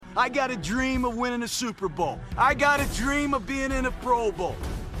I got a dream of winning a Super Bowl. I got a dream of being in a Pro Bowl.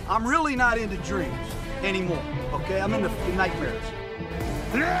 I'm really not into dreams anymore, okay? I'm into nightmares.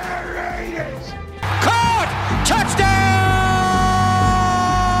 Raiders! Caught! Touchdown!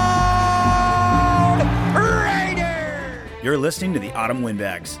 Raiders! You're listening to the Autumn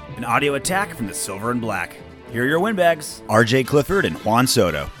Windbags, an audio attack from the Silver and Black. Here are your windbags, RJ Clifford and Juan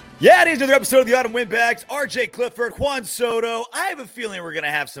Soto. Yeah, it is another episode of the Autumn Windbags. RJ Clifford, Juan Soto. I have a feeling we're going to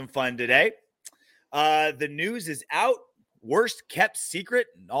have some fun today. The news is out. Worst kept secret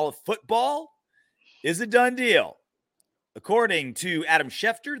in all of football is a done deal. According to Adam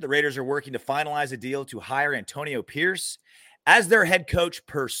Schefter, the Raiders are working to finalize a deal to hire Antonio Pierce as their head coach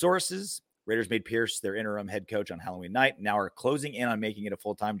per sources. Raiders made Pierce their interim head coach on Halloween night, now are closing in on making it a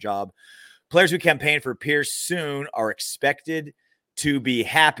full-time job. Players who campaign for Pierce soon are expected to be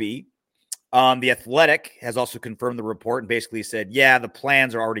happy. The Athletic has also confirmed the report and basically said, yeah, the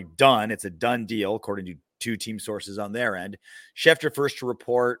plans are already done. It's a done deal, according to two team sources on their end. Schefter first to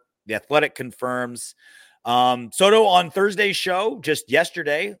report. The Athletic confirms. Soto, on Thursday's show, just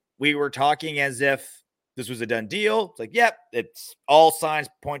yesterday, we were talking as if this was a done deal. It's like, yep, it's all signs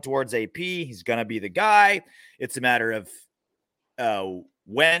point towards AP. He's going to be the guy. It's a matter of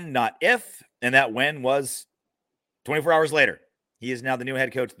when, not if. And that when was 24 hours later. He is now the new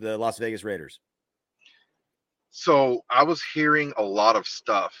head coach of the Las Vegas Raiders. So I was hearing a lot of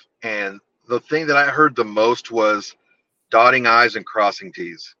stuff, and the thing that I heard the most was dotting I's and crossing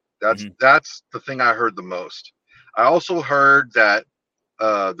T's. That's the thing I heard the most. I also heard that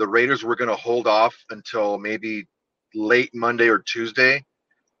the Raiders were going to hold off until maybe late Monday or Tuesday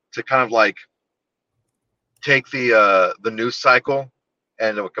to kind of like take the news cycle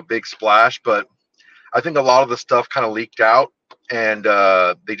and like a big splash. But I think a lot of the stuff kind of leaked out. And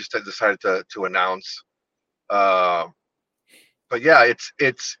they just decided to announce. But yeah,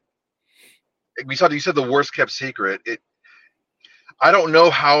 it's you said the worst kept secret. I don't know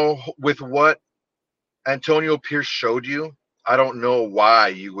how, with what Antonio Pierce showed you, I don't know why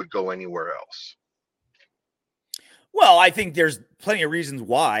you would go anywhere else. Well, I think there's plenty of reasons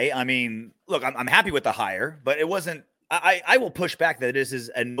why. I mean, look, I'm happy with the hire, but it wasn't. I will push back that this is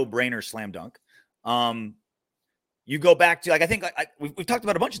a no-brainer slam dunk. You go back to, like, I think we've talked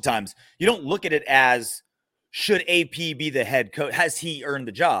about a bunch of times. You don't look at it as, should AP be the head coach? Has he earned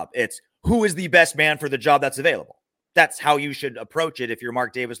the job? It's, who is the best man for the job that's available? That's how you should approach it if you're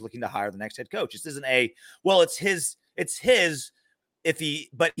Mark Davis looking to hire the next head coach. This isn't it's his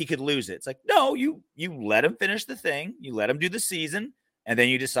but he could lose it. It's like, no, you let him finish the thing. You let him do the season, and then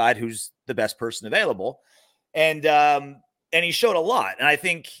you decide who's the best person available. And he showed a lot. And I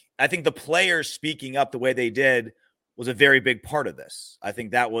think the players speaking up the way they did was a very big part of this. I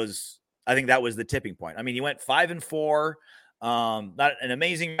think that was the tipping point. I mean, he went 5-4, not an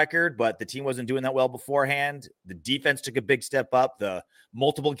amazing record, but the team wasn't doing that well beforehand. The defense took a big step up. The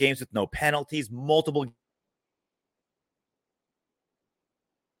multiple games with no penalties,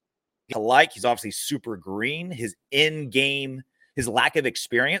 he's obviously super green. His lack of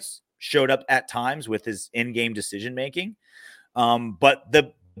experience showed up at times with his in-game decision making. But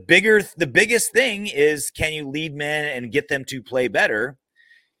the biggest thing is, can you lead men and get them to play better?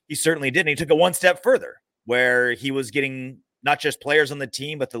 He certainly did. And he took it one step further, where he was getting not just players on the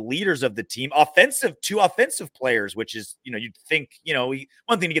team, but the leaders of the team, two offensive players, which is, you'd think,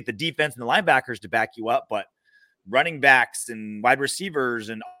 one thing to get the defense and the linebackers to back you up, but running backs and wide receivers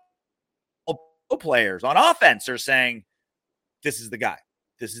and all players on offense are saying, this is the guy.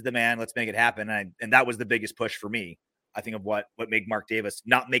 This is the man. Let's make it happen. And that was the biggest push for me, I think, of what made Mark Davis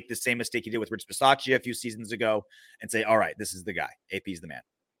not make the same mistake he did with Rich Bisaccia a few seasons ago and say, all right, this is the guy. AP's the man.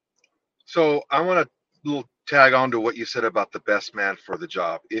 So I want to tag on to what you said about the best man for the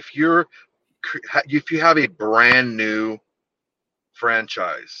job. If you have a brand new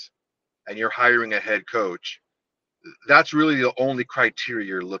franchise and you're hiring a head coach, that's really the only criteria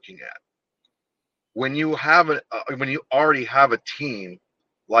you're looking at. When you already have a team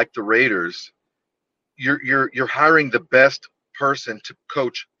like the Raiders, you're hiring the best person to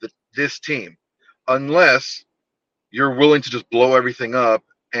coach this team, unless you're willing to just blow everything up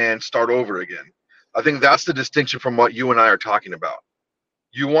and start over again. I think that's the distinction from what you and I are talking about.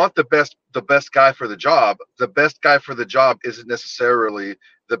 You want the best guy for the job. The best guy for the job isn't necessarily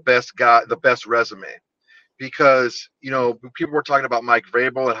the best guy, the best resume, because people were talking about Mike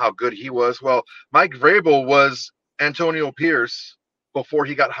Vrabel and how good he was. Well, Mike Vrabel was Antonio Pierce before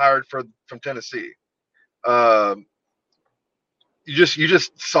he got hired from Tennessee. You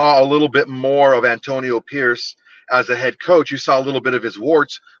just saw a little bit more of Antonio Pierce as a head coach. You saw a little bit of his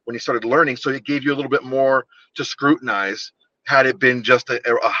warts when he started learning, so it gave you a little bit more to scrutinize had it been just a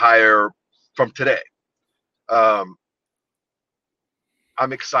hire from today. I'm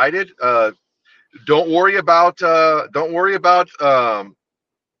excited. Don't worry about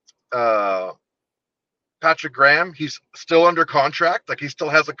Patrick Graham. He's still under contract. Like, he still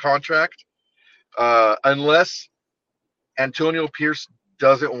has a contract. Unless Antonio Pierce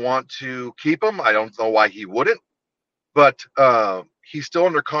doesn't want to keep him. I don't know why he wouldn't. But he's still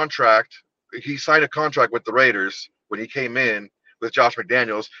under contract. He signed a contract with the Raiders when he came in with Josh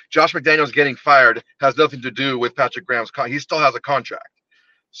McDaniels. Josh McDaniels getting fired has nothing to do with Patrick Graham's he still has a contract.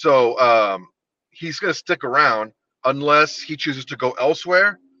 So he's going to stick around unless he chooses to go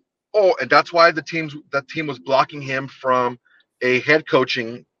elsewhere. Oh, and that's why that team was blocking him from a head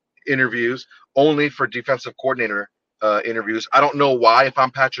coaching interviews, only for defensive coordinator interviews. I don't know why. If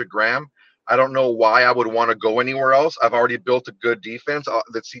I'm Patrick Graham, I don't know why I would want to go anywhere else. I've already built a good defense.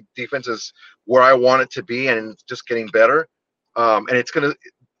 The defense is where I want it to be, and it's just getting better. And it's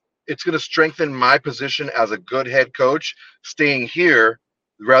gonna strengthen my position as a good head coach, staying here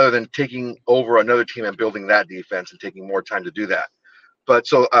rather than taking over another team and building that defense and taking more time to do that. But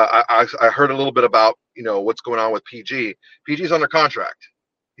so I heard a little bit about what's going on with PG. PG's under contract.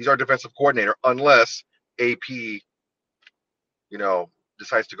 He's our defensive coordinator unless AP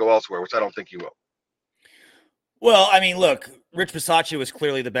decides to go elsewhere, which I don't think he will. Well, I mean, look, Rich Bisaccia was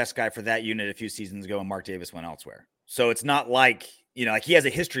clearly the best guy for that unit a few seasons ago, and Mark Davis went elsewhere. So it's not like, like he has a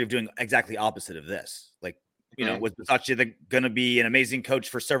history of doing exactly opposite of this. Like, was Bisaccia going to be an amazing coach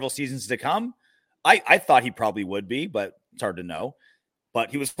for several seasons to come? I thought he probably would be, but it's hard to know. But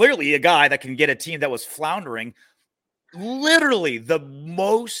he was clearly a guy that can get a team that was floundering. Literally the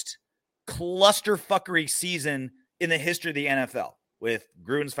most clusterfuckery season in the history of the NFL, with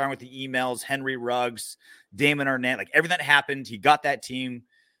Gruden's firing with the emails, Henry Ruggs, Damon Arnett, like everything that happened. He got that team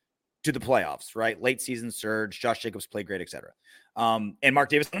to the playoffs, right? Late season surge, Josh Jacobs played great, etc. And Mark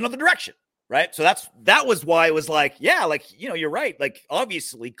Davis in another direction, right? So that was why it was like, yeah, like, you're right. Like,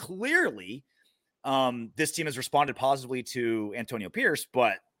 obviously, clearly, this team has responded positively to Antonio Pierce,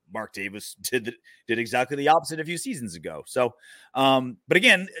 but Mark Davis did exactly the opposite a few seasons ago. So, but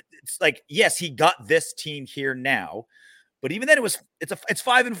again, it's like, yes, he got this team here now, but even then it's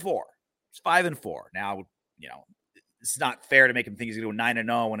 5-4. It's 5-4. Now, it's not fair to make him think he's going to go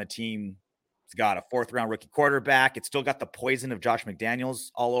 9-0 when a team's got a 4th-round rookie quarterback. It's still got the poison of Josh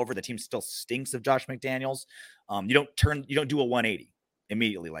McDaniels all over. The team still stinks of Josh McDaniels. You don't do a 180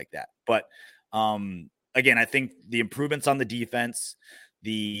 immediately like that. But again, I think the improvements on the defense,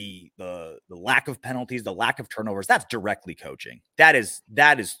 the lack of penalties, the lack of turnovers, that's directly coaching. That is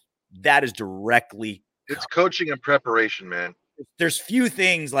directly. It's coaching and preparation, man. There's few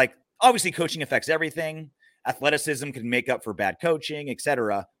things, like, obviously coaching affects everything. Athleticism can make up for bad coaching,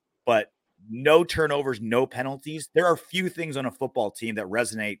 etc. But no turnovers, no penalties. There are few things on a football team that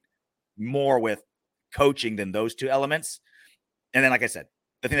resonate more with coaching than those two elements. And then, like I said,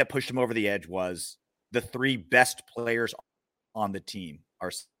 the thing that pushed him over the edge was the 3 best players on the team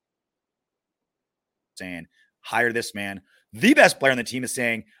are saying, hire this man. The best player on the team is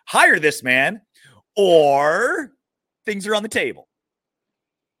saying, hire this man, or things are on the table.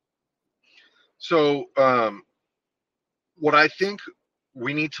 So what I think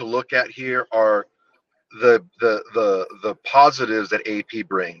we need to look at here are the positives that AP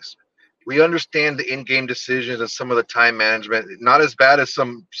brings. We understand the in-game decisions and some of the time management, not as bad as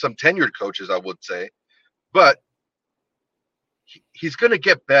some tenured coaches, I would say, but he's going to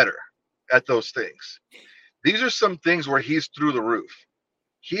get better at those things. These are some things where he's through the roof.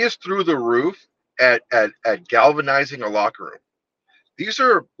 He is through the roof at galvanizing a locker room. These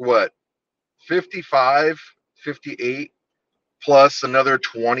are 55, 58 plus another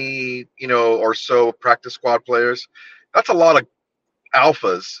 20, or so practice squad players. That's a lot of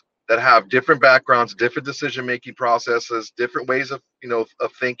alphas that have different backgrounds, different decision-making processes, different ways of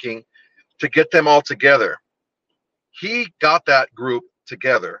thinking, to get them all together. He got that group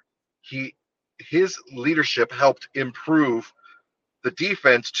together. His leadership helped improve the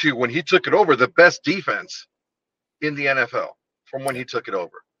defense to, when he took it over, the best defense in the NFL from when he took it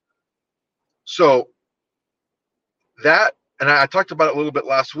over. So that, and I talked about it a little bit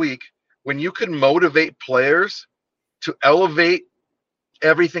last week, when you can motivate players to elevate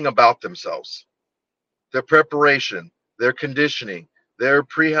everything about themselves, their preparation, their conditioning, their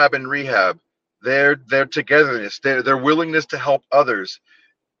prehab and rehab, their togetherness, their willingness to help others,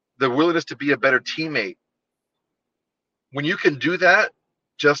 their willingness to be a better teammate. When you can do that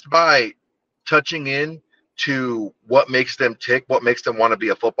just by touching in to what makes them tick, what makes them want to be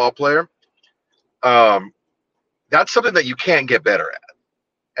a football player, that's something that you can't get better at.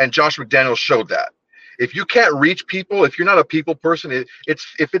 And Josh McDaniels showed that. If you can't reach people, if you're not a people person, if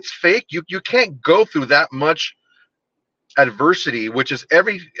it's fake, you can't go through that much adversity, which is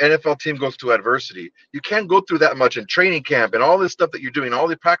every NFL team goes through adversity. You can't go through that much in training camp and all this stuff that you're doing, all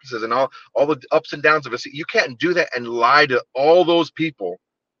the practices and all the ups and downs of it. You can't do that and lie to all those people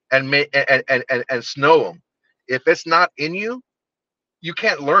and make and snow them. If it's not in you, you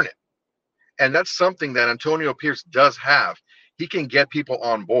can't learn it. And that's something that Antonio Pierce does have. He can get people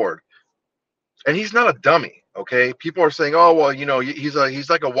on board. And he's not a dummy, okay? People are saying, "Oh, well, you know, he's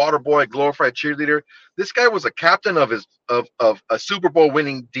like a water boy, glorified cheerleader." This guy was a captain of a Super Bowl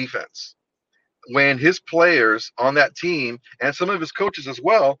winning defense. When his players on that team and some of his coaches as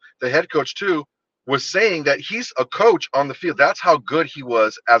well, the head coach too, was saying that he's a coach on the field. That's how good he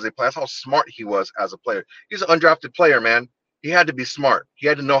was as a player. That's how smart he was as a player. He's an undrafted player, man. He had to be smart. He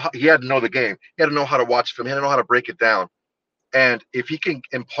had to know the game. He had to know how to watch film. He had to know how to break it down. And if he can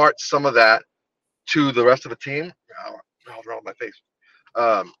impart some of that to the rest of the team, I'll draw my face.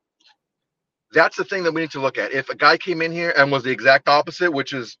 That's the thing that we need to look at. If a guy came in here and was the exact opposite,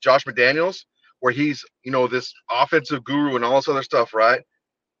 which is Josh McDaniels, where he's, you know, this offensive guru and all this other stuff, right?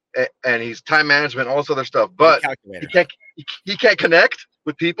 And he's time management, all this other stuff, but he can't connect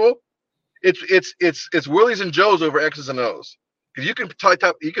with people. It's Willies and Joes over X's and O's. Because you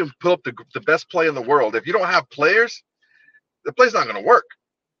can pull up the best play in the world. If you don't have players, the play's not going to work.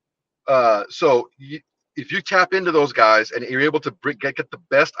 So if you tap into those guys and you're able to get the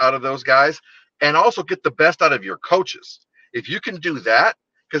best out of those guys, and also get the best out of your coaches, if you can do that,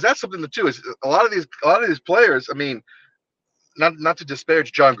 because that's something that too is a lot of these players. I mean, not to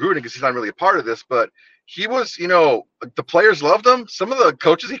disparage John Gruden because he's not really a part of this, but he was, you know, the players loved him. Some of the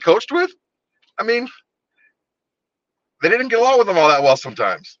coaches he coached with, I mean, they didn't get along with him all that well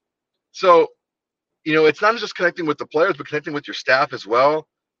sometimes. So, you know, it's not just connecting with the players, but connecting with your staff as well.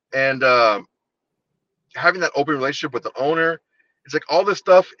 And having that open relationship with the owner. It's like all this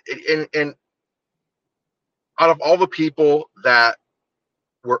stuff. And out of all the people that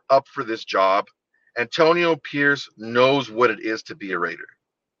were up for this job, Antonio Pierce knows what it is to be a Raider.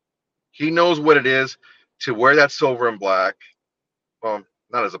 He knows what it is to wear that silver and black. Well,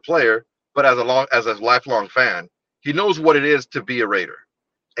 not as a player, but as a lifelong fan. He knows what it is to be a Raider.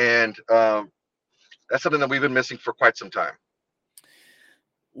 And that's something that we've been missing for quite some time.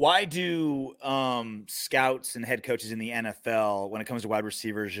 Why do scouts and head coaches in the NFL, when it comes to wide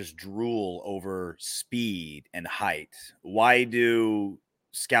receivers, just drool over speed and height? Why do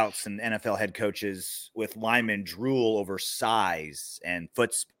scouts and NFL head coaches with linemen drool over size and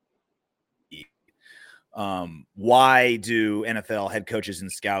foot speed? Why do NFL head coaches and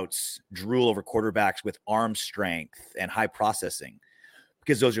scouts drool over quarterbacks with arm strength and high processing?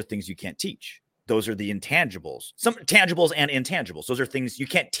 Because those are things you can't teach. Those are the intangibles, some tangibles and intangibles. Those are things you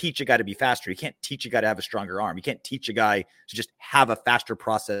can't teach a guy to be faster. You can't teach a guy to have a stronger arm. You can't teach a guy to just have a faster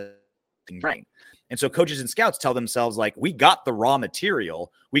processing brain. And so coaches and scouts tell themselves, like, we got the raw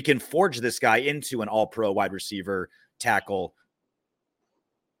material. We can forge this guy into an all-pro wide receiver, tackle.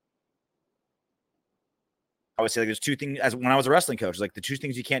 I would say, like, there's two things, as when I was a wrestling coach, like the two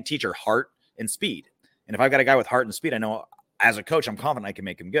things you can't teach are heart and speed. And if I've got a guy with heart and speed, I know as a coach, I'm confident I can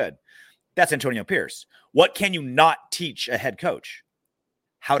make him good. That's Antonio Pierce. What can you not teach a head coach?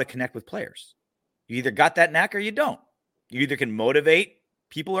 How to connect with players. You either got that knack or you don't. You either can motivate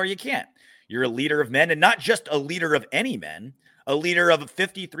people or you can't. You're a leader of men, and not just a leader of any men, a leader of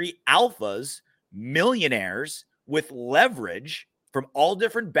 53 alphas, millionaires with leverage from all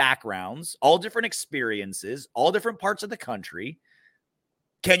different backgrounds, all different experiences, all different parts of the country.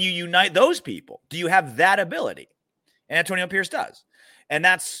 Can you unite those people? Do you have that ability? And Antonio Pierce does. And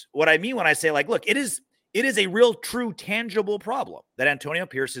that's what I mean when I say, like, look, it is a real, true, tangible problem that Antonio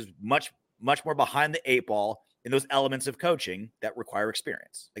Pierce is much, much more behind the eight ball in those elements of coaching that require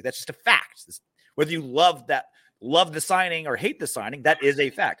experience. Like, that's just a fact. Whether you love the signing or hate the signing, that is a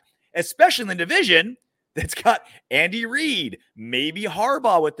fact, especially in the division that's got Andy Reid, maybe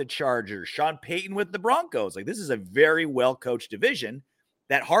Harbaugh with the Chargers, Sean Payton with the Broncos. Like, this is a very well-coached division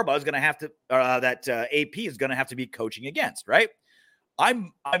that Harbaugh is going to have to, AP is going to have to be coaching against, right?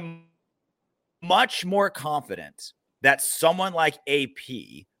 I'm much more confident that someone like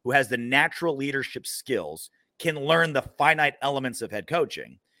AP, who has the natural leadership skills, can learn the finite elements of head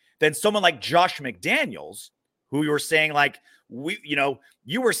coaching than someone like Josh McDaniels, who you were saying, like,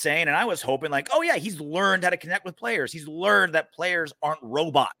 you were saying, and I was hoping, like, oh yeah, he's learned how to connect with players. He's learned that players aren't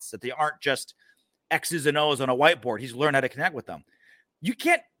robots, that they aren't just X's and O's on a whiteboard. He's learned how to connect with them. You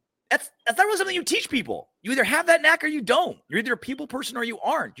can't. That's not really something you teach people. You either have that knack or you don't. You're either a people person or you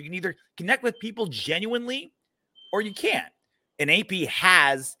aren't. You can either connect with people genuinely or you can't. And AP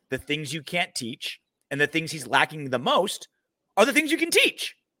has the things you can't teach and the things he's lacking the most are the things you can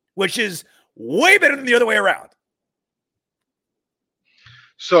teach, which is way better than the other way around.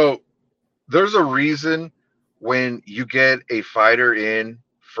 So there's a reason when you get a fighter in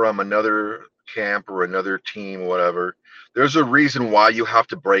from another camp or another team, whatever, there's a reason why you have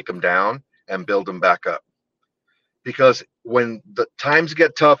to break them down and build them back up. Because when the times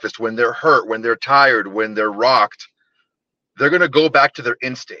get toughest, when they're hurt, when they're tired, when they're rocked, they're going to go back to their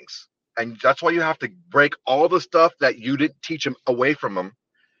instincts. And that's why you have to break all the stuff that you didn't teach them away from them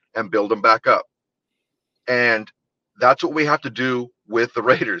and build them back up. And that's what we have to do with the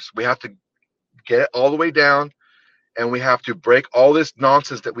Raiders. We have to get it all the way down, and we have to break all this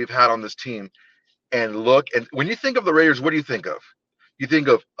nonsense that we've had on this team and look. And when you think of the Raiders, what do you think of? You think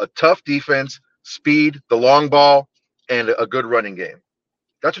of a tough defense, speed, the long ball, and a good running game.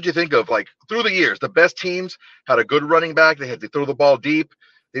 That's what you think of. Like through the years, the best teams had a good running back. They had to throw the ball deep.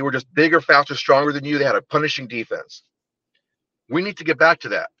 They were just bigger, faster, stronger than you. They had a punishing defense. We need to get back to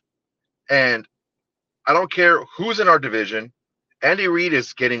that. And I don't care who's in our division. Andy Reid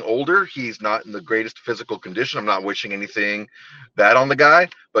is getting older. He's not in the greatest physical condition. I'm not wishing anything bad on the guy,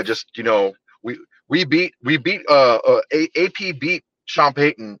 but just, we beat AP beat Sean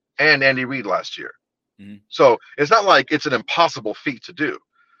Payton and Andy Reid last year. Mm-hmm. So it's not like it's an impossible feat to do.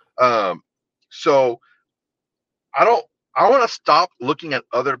 So I want to stop looking at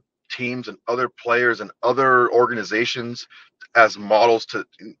other teams and other players and other organizations as models.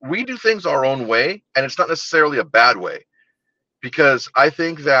 We do things our own way, and it's not necessarily a bad way, because I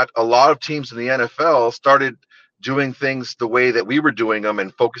think that a lot of teams in the NFL started doing things the way that we were doing them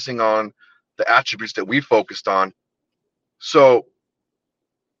and focusing on the attributes that we focused on. So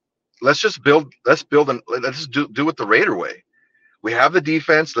let's do it the Raider way. We have the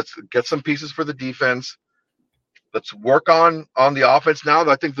defense. Let's get some pieces for the defense. Let's work on the offense now.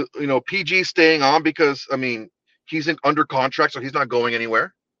 I think PG staying on because he's under contract, so he's not going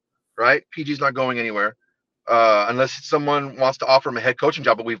anywhere, right? PG's not going anywhere unless someone wants to offer him a head coaching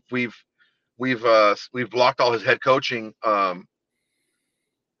job. But we've blocked all his head coaching. We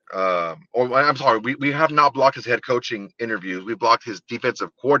have not blocked his head coaching interviews. We blocked his defensive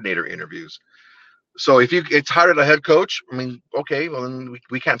coordinator interviews. So if it's hired a head coach, okay, well then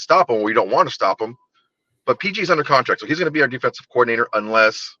we can't stop him. We don't want to stop him. But PG's under contract, so he's going to be our defensive coordinator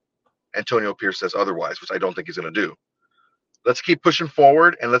unless Antonio Pierce says otherwise, which I don't think he's going to do. Let's keep pushing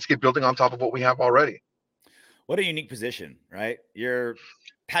forward, and let's keep building on top of what we have already. What a unique position, right? You're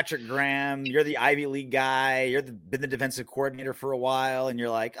Patrick Graham. You're the Ivy League guy. Been the defensive coordinator for a while, and you're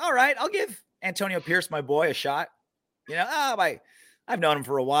like, all right, I'll give Antonio Pierce, my boy, a shot. I've known him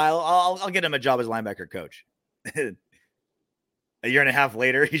for a while. I'll get him a job as linebacker coach. A year and a half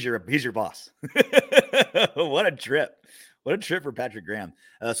later, he's your boss. What a trip. What a trip for Patrick Graham.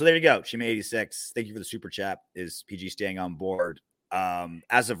 So there you go. Shima86. Thank you for the super chat. Is PG staying on board?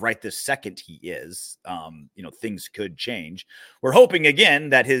 As of right this second, he is. Things could change. We're hoping again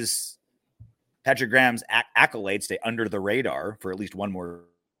that his Patrick Graham's accolades stay under the radar for at least one more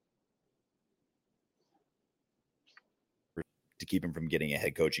to keep him from getting a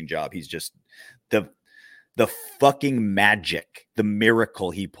head coaching job. He's just the fucking magic, the miracle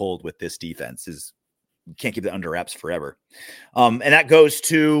he pulled with this defense is can't keep it under wraps forever. And that goes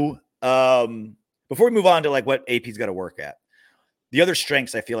to before we move on to like what AP's got to work at. The other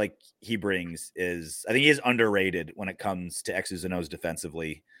strengths I feel like he brings is I think he is underrated when it comes to X's and O's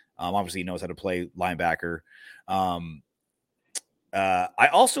defensively. Obviously he knows how to play linebacker. I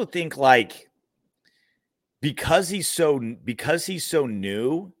also think like because he's so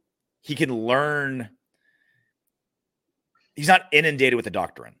new, he can learn. He's not inundated with the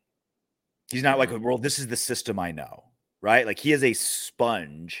doctrine. He's not like, well, this is the system I know, right? Like he is a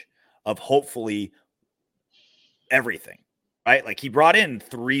sponge of hopefully everything, right? Like he brought in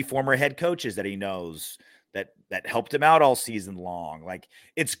 3 former head coaches that he knows that helped him out all season long. Like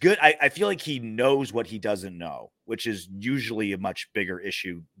it's good. I feel like he knows what he doesn't know, which is usually a much bigger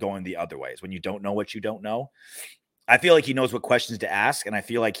issue going the other ways. When you don't know what you don't know, I feel like he knows what questions to ask. And I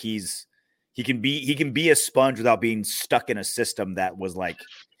feel like he can be a sponge without being stuck in a system that was like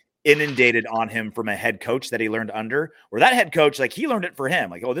inundated on him from a head coach that he learned under, or that head coach, like he learned it for him.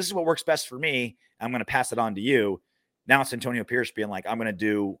 Like, oh, this is what works best for me. I'm going to pass it on to you. Now it's Antonio Pierce being like, I'm going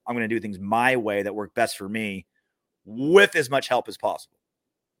to do things my way that work best for me with as much help as possible.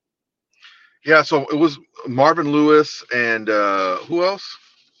 Yeah. So it was Marvin Lewis and who else?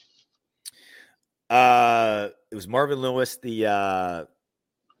 It was Marvin Lewis, the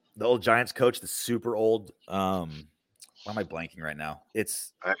old Giants coach, the super old, Why am I blanking right now? I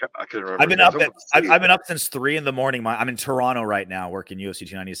can remember. I've been up since 3 a.m. I'm in Toronto right now working UFC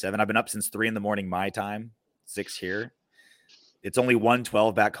 297. I've been up since 3 a.m. my time, 6 here. It's only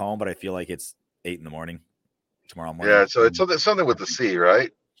 1:12 back home, but I feel like it's 8 a.m. tomorrow morning. Yeah, so it's something with the C,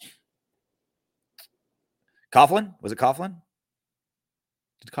 right? Coughlin? Was it Coughlin?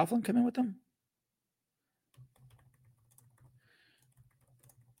 Did Coughlin come in with them?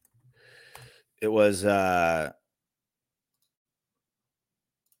 It was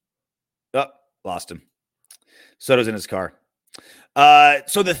lost him. Soto's in his car.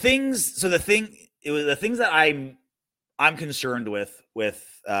 The things that I'm concerned with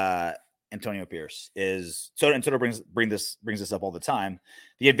Antonio Pierce is Soto brings this up all the time.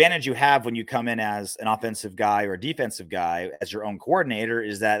 The advantage you have when you come in as an offensive guy or a defensive guy as your own coordinator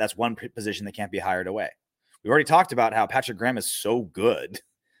is that that's one position that can't be hired away. We've already talked about how Patrick Graham is so good.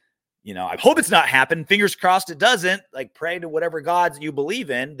 You know, I hope it's not happened. Fingers crossed it doesn't. Like, pray to whatever gods you believe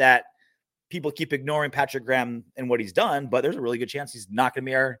in that people keep ignoring Patrick Graham and what he's done, but there's a really good chance he's not going to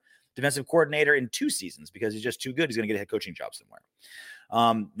be our defensive coordinator in 2 seasons because he's just too good. He's going to get a head coaching job somewhere.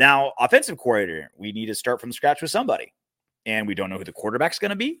 Now, offensive coordinator, we need to start from scratch with somebody. And we don't know who the quarterback's going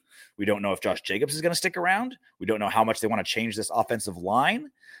to be. We don't know if Josh Jacobs is going to stick around. We don't know how much they want to change this offensive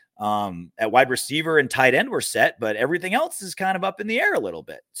line. At wide receiver and tight end we're set, but everything else is kind of up in the air a little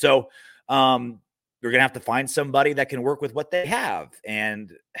bit. So you're going to have to find somebody that can work with what they have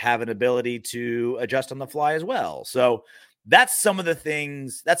and have an ability to adjust on the fly as well. So that's some of the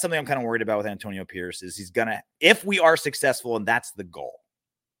things. That's something I'm kind of worried about with Antonio Pierce is he's going to, if we are successful, and that's the goal,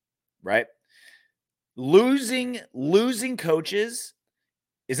 right? Losing coaches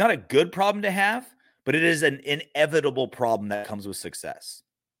is not a good problem to have, but it is an inevitable problem that comes with success.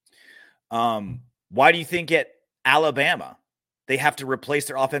 Why do you think at Alabama they have to replace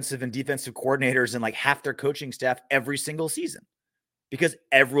their offensive and defensive coordinators and like half their coaching staff every single season? Because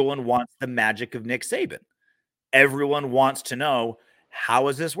everyone wants the magic of Nick Saban. Everyone wants to know, how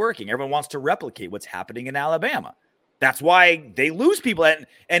is this working? Everyone wants to replicate what's happening in Alabama. That's why they lose people. And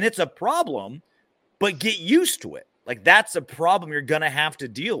it's a problem, but get used to it. Like, that's a problem you're going to have to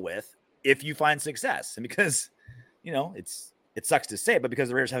deal with if you find success. And because, you know, it sucks to say, but because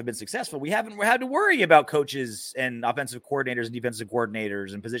the Raiders haven't been successful, we haven't had to worry about coaches and offensive coordinators and defensive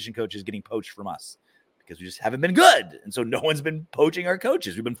coordinators and position coaches getting poached from us because we just haven't been good. And so no one's been poaching our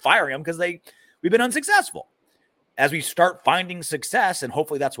coaches. We've been firing them because we've been unsuccessful. As we start finding success, and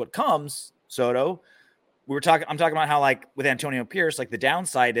hopefully that's what comes, Soto, I'm talking about how, like, with Antonio Pierce, like, the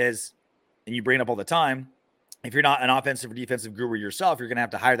downside is, and you bring it up all the time, if you're not an offensive or defensive guru yourself, you're going to have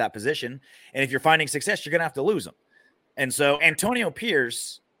to hire that position. And if you're finding success, you're going to have to lose them. And so Antonio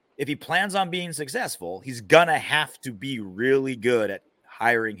Pierce, if he plans on being successful, he's going to have to be really good at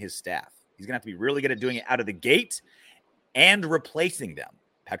hiring his staff. He's going to have to be really good at doing it out of the gate and replacing them.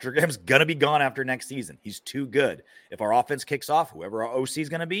 Patrick Graham's going to be gone after next season. He's too good. If our offense kicks off, whoever our OC is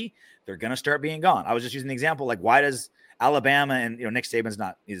going to be, they're going to start being gone. I was just using the example, like, why does Alabama and, you know, Nick Saban's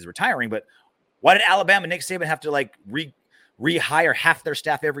he's retiring, but why did Alabama and Nick Saban have to, like, rehire half their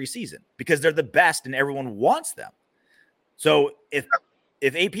staff every season? Because they're the best and everyone wants them. So if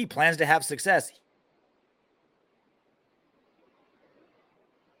AP plans to have success,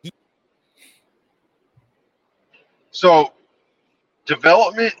 so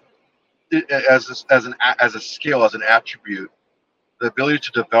development as a skill, as an attribute, the ability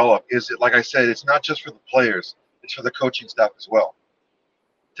to develop is, like I said, it's not just for the players, it's for the coaching staff as well.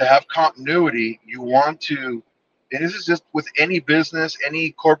 To have continuity, you want to, and this is just with any business,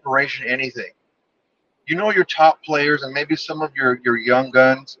 any corporation, anything. You know, your top players and maybe some of your young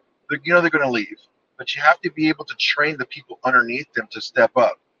guns, they're going to leave. But you have to be able to train the people underneath them to step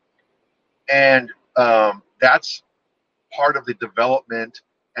up. And that's part of the development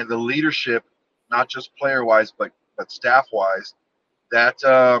and the leadership, not just player-wise, but staff-wise, that,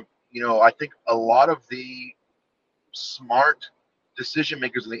 I think a lot of the smart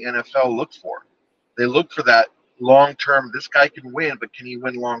decision-makers in the NFL look for. They look for that long-term, this guy can win, but can he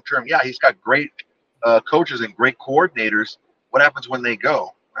win long-term? Yeah, he's got great coaches and great coordinators. What happens when they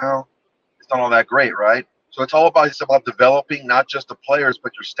go? Well, it's not all that great, right? So it's about developing not just the players,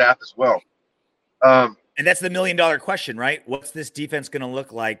 but your staff as well. And that's the $1 million question, right? What's this defense going to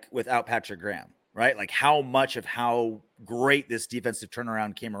look like without Patrick Graham, right? Like, how much of how great this defensive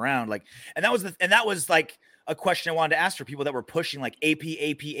turnaround came around. Like, and that was like a question I wanted to ask for people that were pushing, like, AP,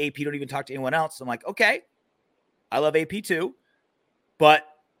 don't even talk to anyone else. I'm like, okay, I love AP too. But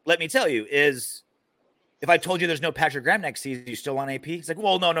let me tell you is, if I told you there's no Patrick Graham next season, you still want AP? It's like,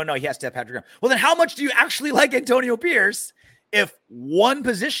 well, no, he has to have Patrick Graham. Well, then how much do you actually like Antonio Pierce if one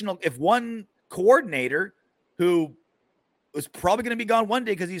coordinator who was probably going to be gone one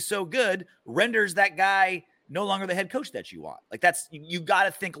day because he's so good, renders that guy no longer the head coach that you want. Like you got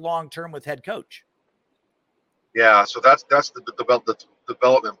to think long-term with head coach. Yeah. So that's the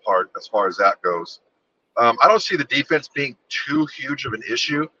development part as far as that goes. I don't see the defense being too huge of an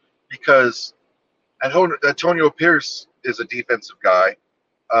issue because Antonio Pierce is a defensive guy.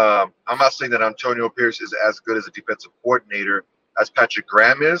 I'm not saying that Antonio Pierce is as good as a defensive coordinator as Patrick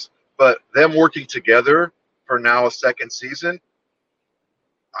Graham is, but them working together for now a second season,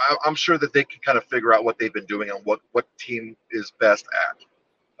 I'm sure that they can kind of figure out what they've been doing and what team is best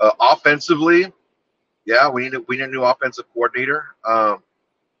at. Offensively, yeah, we need a new offensive coordinator.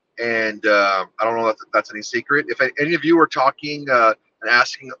 And I don't know if that's any secret. If any of you are talking and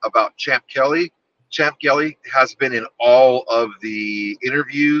asking about Champ Kelly has been in all of the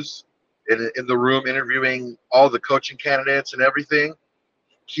interviews, in the room interviewing all the coaching candidates and everything.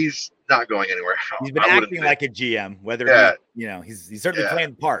 He's not going anywhere. He's been acting like a GM, whether he's certainly playing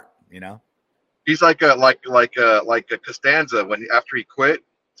the part. He's like a Costanza when after he quit.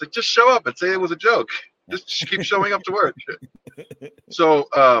 It's like just show up and say it was a joke. Just keep showing up to work. So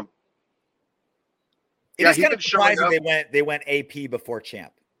it's kind of surprising they went AP before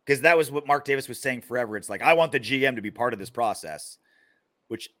Champ, because that was what Mark Davis was saying forever. It's like, I want the GM to be part of this process,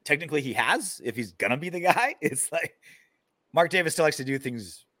 which technically he has if he's gonna be the guy. It's like Mark Davis still likes to do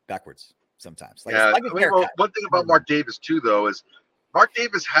things backwards sometimes. Like, one thing about Mark Davis too, though, is Mark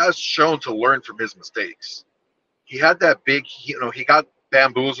Davis has shown to learn from his mistakes. He had that big, he got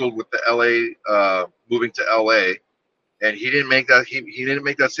bamboozled with the LA moving to LA, and he didn't make that. He didn't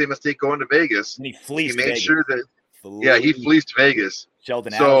make that same mistake going to Vegas. And he fleeced. He made Vegas. sure that he fleeced Vegas.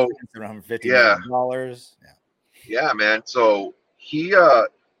 Sheldon so $150 million. Yeah, man. So he got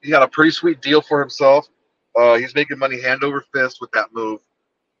a pretty sweet deal for himself. He's making money hand over fist with that move,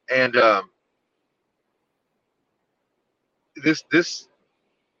 and this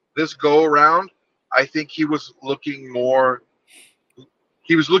go around, I think he was looking more.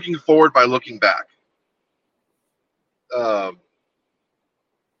 He was looking forward by looking back.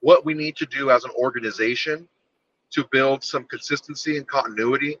 What we need to do as an organization to build some consistency and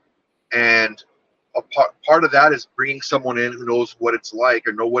continuity, and a part of that is bringing someone in who knows what it's like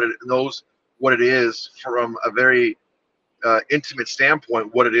or knows what it is from a very intimate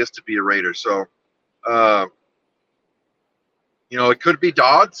standpoint, what it is to be a Raider. So, it could be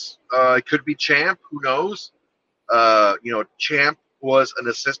Dodds, it could be Champ, who knows? Champ was an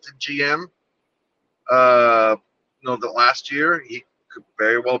assistant GM. The last year he could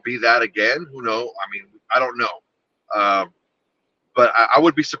very well be that again. Who knows? I mean, I don't know. But I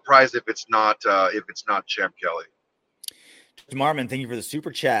would be surprised if it's not Champ Kelly. Marmon, thank you for the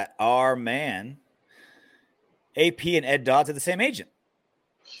super chat. Our man, AP and Ed Dodds are the same agent.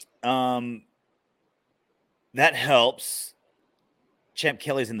 That helps. Champ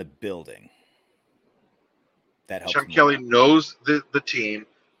Kelly's in the building. That helps. Champ Kelly knows the team,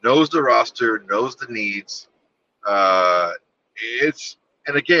 knows the roster, knows the needs. And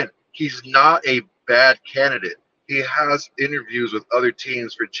again, he's not a bad candidate. He has interviews with other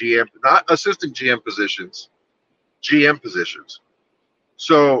teams for GM, not assistant GM positions, GM positions.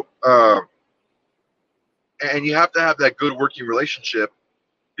 So, and you have to have that good working relationship,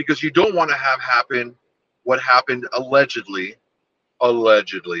 because you don't want to have happen what happened allegedly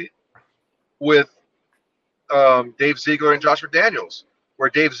with Dave Ziegler and Josh McDaniels, where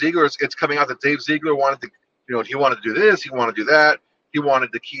Dave Ziegler, it's coming out that Dave Ziegler wanted to, he wanted to do this, he wanted to do that. He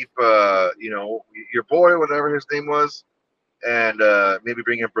wanted to keep, your boy, whatever his name was, and maybe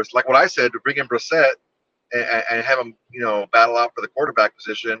bring in Brissett. Like what I said, to bring in Brissett and have him, battle out for the quarterback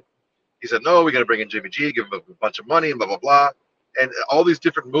position. He said, no, we got to bring in Jimmy G, give him a bunch of money, and blah, blah, blah. And all these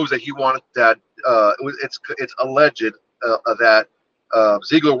different moves that he wanted that it's alleged that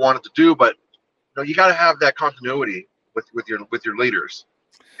Ziegler wanted to do. But, you got to have that continuity with your leaders.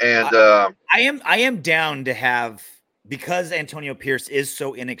 And I am down to have, because Antonio Pierce is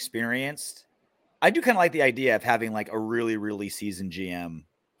so inexperienced, I do kind of like the idea of having like a really, really seasoned GM,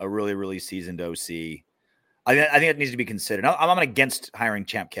 a really, really seasoned OC. I think it needs to be considered. I'm not against hiring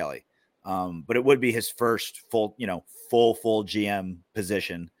Champ Kelly, but it would be his first full GM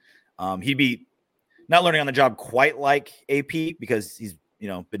position. He'd be not learning on the job quite like AP, because he's he's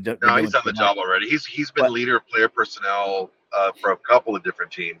done the job already. He's been leader of player personnel for a couple of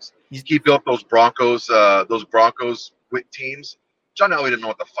different teams. He built those Broncos with teams. John Elway didn't know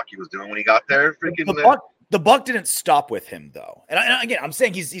what the fuck he was doing when he got there. The buck didn't stop with him, though. And again, I'm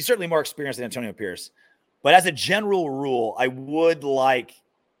saying he's certainly more experienced than Antonio Pierce. But as a general rule, I would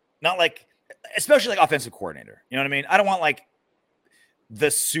especially like offensive coordinator. You know what I mean? I don't want the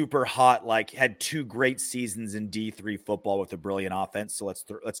super hot, like had 2 great seasons in D3 football with a brilliant offense. So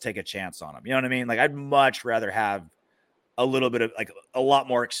let's take a chance on him. You know what I mean? Like I'd much rather have a little bit of like a lot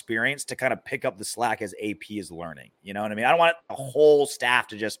more experience to kind of pick up the slack as AP is learning. You know what I mean? I don't want a whole staff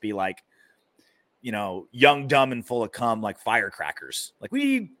to just be like, you know, young, dumb, and full of cum, like firecrackers. Like we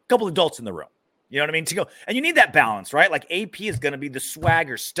need a couple adults in the room. You know what I mean? To go, and you need that balance, right? Like AP is going to be the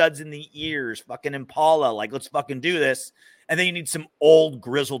swagger, studs in the ears, fucking Impala. Like, let's fucking do this. And then you need some old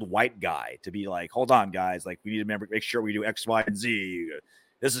grizzled white guy to be like, hold on, guys. Like, we need to make sure we do X, Y, and Z.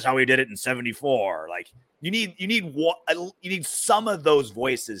 This is how we did it in 74. Like, you need some of those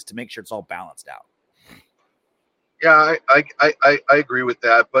voices to make sure it's all balanced out. Yeah, I agree with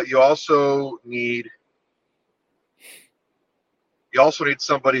that. But you also need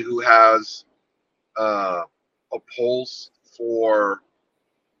somebody who has a pulse for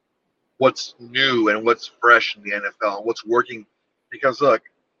what's new and what's fresh in the NFL and what's working. Because look,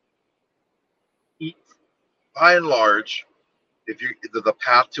 by and large, the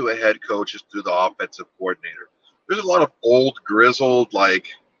path to a head coach is through the offensive coordinator. There's a lot of old, grizzled, like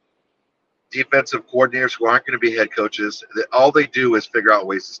defensive coordinators who aren't going to be head coaches. All they do is figure out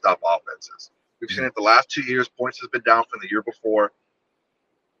ways to stop offenses. We've seen it the last 2 years. Points has been down from the year before.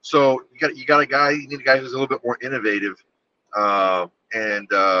 So you need a guy who's a little bit more innovative, and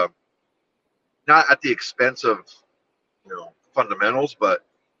not at the expense of fundamentals. But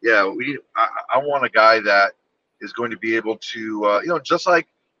yeah, I want a guy that is going to be able to just like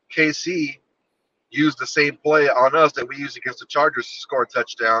KC used the same play on us that we used against the Chargers to score a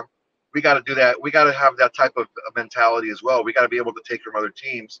touchdown. We got to do that. We got to have that type of mentality as well. We got to be able to take from other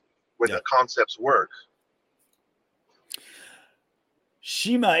teams when the concepts work.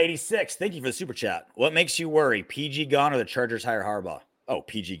 Shima86, thank you for the super chat. What makes you worry? PG gone or the Chargers hire Harbaugh? Oh,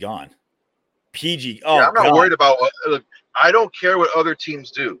 PG gone. PG. Oh, yeah, I'm not worried about I don't care what other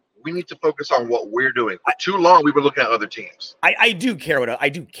teams do. We need to focus on what we're doing. For too long, we've been looking at other teams. I do care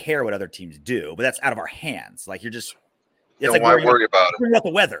what other teams do, but that's out of our hands. Like you're just. It's like worry about it. About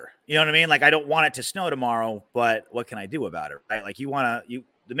the weather. You know what I mean? Like I don't want it to snow tomorrow, but what can I do about it? Right? Like the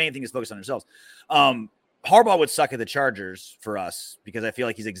main thing is focus on yourselves. Harbaugh would suck at the Chargers for us because I feel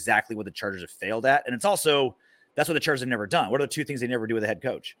like he's exactly what the Chargers have failed at. And it's also, that's what the Chargers have never done. What are the 2 things they never do with a head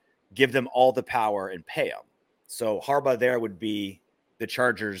coach? Give them all the power and pay them. So Harbaugh there would be the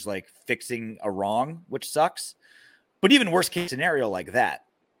Chargers like fixing a wrong, which sucks. But even worst case scenario like that,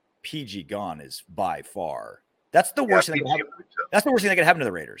 PG gone is by far. That's the worst thing. That's the worst thing that could happen to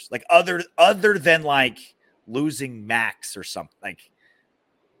the Raiders. Like other than like losing Max or something. Like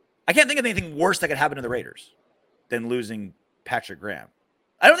I can't think of anything worse that could happen to the Raiders than losing Patrick Graham.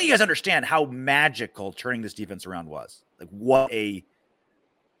 I don't think you guys understand how magical turning this defense around was. Like what a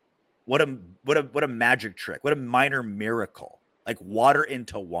magic trick. What a minor miracle. Like water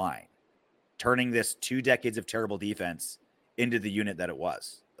into wine. Turning this 2 decades of terrible defense into the unit that it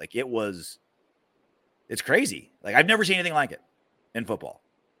was. Like it's crazy. Like I've never seen anything like it in football.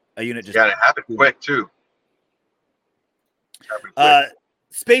 A unit just it happened quick too.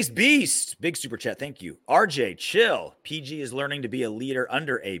 Space Beast, big super chat. Thank you. RJ, chill. PG is learning to be a leader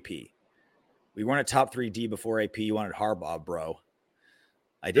under AP. We weren't a top 3 D before AP. You wanted Harbaugh, bro.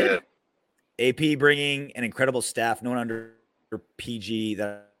 I did. Yeah. AP bringing an incredible staff. No one under PG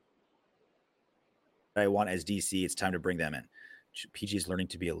that I want as DC. It's time to bring them in. PG is learning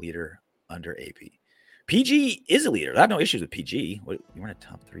to be a leader under AP. PG is a leader. I have no issues with PG. You weren't a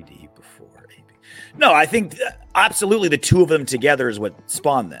top 3D before AP. No, I think absolutely the 2 of them together is what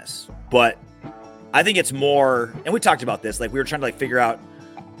spawned this. But I think it's more, and we talked about this, like we were trying to like figure out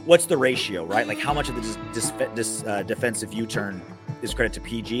what's the ratio, right? Like how much of the defensive U-turn is credit to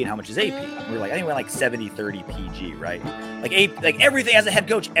PG and how much is AP? And we were like, I think we're like 70-30 PG, right? Like everything as a head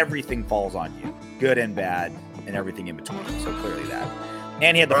coach, everything falls on you, good and bad, and everything in between. So clearly that.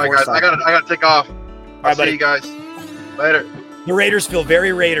 And he had the all right, guys, I gotta take off. I'll see you guys later. The Raiders feel very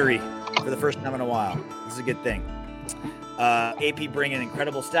Raidery for the first time in a while. This is a good thing. AP bringing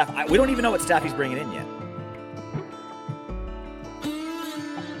incredible staff. We don't even know what staff he's bringing in yet.